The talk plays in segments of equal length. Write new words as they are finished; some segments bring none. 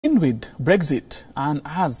With Brexit, and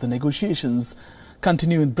as the negotiations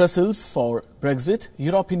continue in Brussels for Brexit,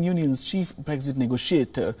 European Union's chief Brexit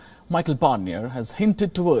negotiator Michel Barnier has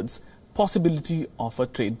hinted towards possibility of a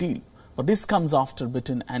trade deal. But this comes after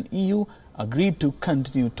Britain and EU agreed to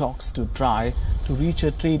continue talks to try to reach a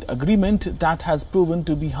trade agreement that has proven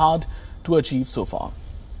to be hard to achieve so far.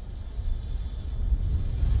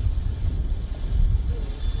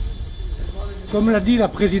 Comme l'a dit la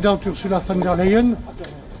présidente Ursula von der Leyen,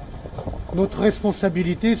 notre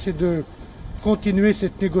responsabilité, c'est de continuer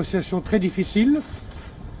cette négociation très difficile.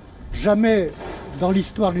 Jamais dans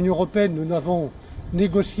l'histoire de l'Union européenne, nous n'avons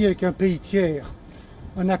négocié avec un pays tiers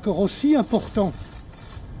un accord aussi important.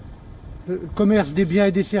 Le commerce des biens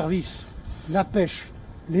et des services, la pêche,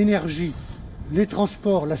 l'énergie, les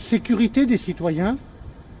transports, la sécurité des citoyens.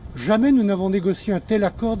 Jamais nous n'avons négocié un tel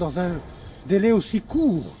accord dans un délai aussi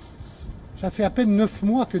court. Ça fait à peine 9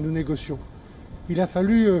 mois que nous négocions. Il a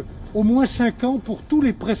fallu au moins 5 ans pour tous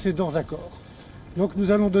les précédents accords. Donc nous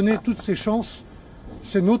allons donner toutes ces chances.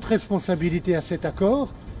 C'est notre responsabilité à cet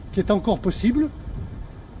accord, qui est encore possible.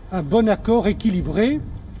 Un bon accord équilibré,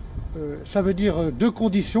 ça veut dire 2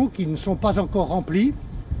 conditions qui ne sont pas encore remplies.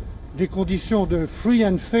 Des conditions de free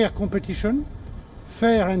and fair competition,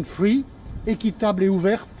 fair and free, équitable et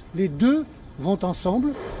ouverte. Les deux vont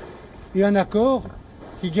ensemble. Et un accord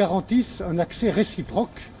qui garantisse un accès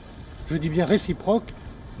réciproque, je dis bien réciproque,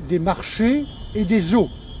 des marchés et des eaux.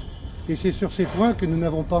 Et c'est sur ces points que nous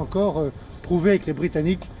n'avons pas encore trouvé avec les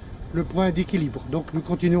Britanniques le point d'équilibre. Donc nous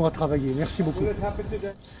continuons à travailler. Merci beaucoup.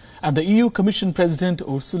 And the EU Commission President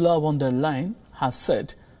Ursula von der Leyen has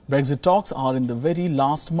said Brexit talks are in the very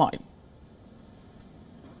last mile.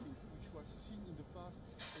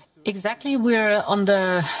 Exactly, we're on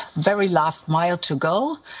the very last mile to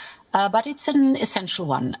go. But it's an essential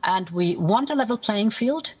one, and we want a level playing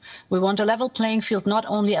field. We want a level playing field not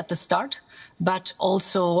only at the start, but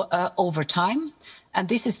also over time. And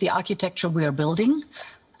this is the architecture we are building.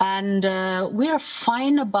 And we are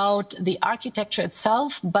fine about the architecture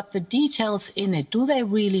itself, but the details in it, do they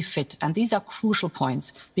really fit? And these are crucial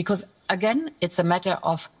points, because again, it's a matter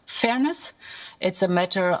of fairness. It's a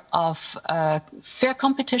matter of fair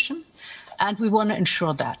competition, and we want to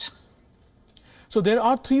ensure that. So there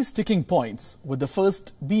are 3 sticking points, with the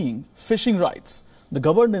first being fishing rights, the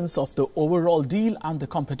governance of the overall deal and the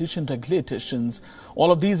competition regulations.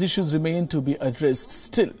 All of these issues remain to be addressed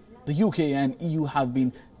still. The UK and EU have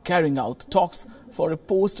been carrying out talks for a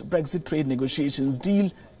post-Brexit trade negotiations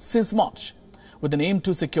deal since March, with an aim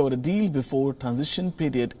to secure a deal before transition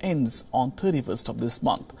period ends on 31st of this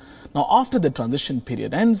month. Now, after the transition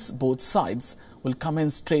period ends, both sides will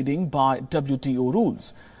commence trading by WTO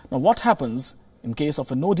rules. Now, what happens in case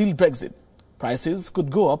of a no-deal Brexit? Prices could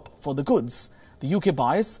go up for the goods the UK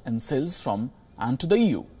buys and sells from and to the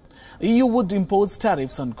EU. The EU would impose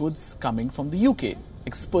tariffs on goods coming from the UK.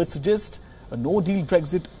 Experts suggest a no-deal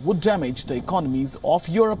Brexit would damage the economies of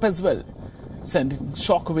Europe as well, sending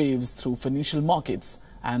shockwaves through financial markets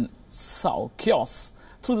and sow chaos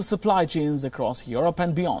through the supply chains across Europe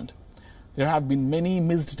and beyond. There have been many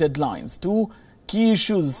missed deadlines. 2 key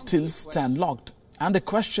issues still stand locked. And the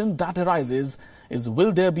question that arises is,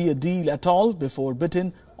 will there be a deal at all before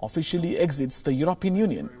Britain officially exits the European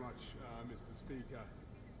Union?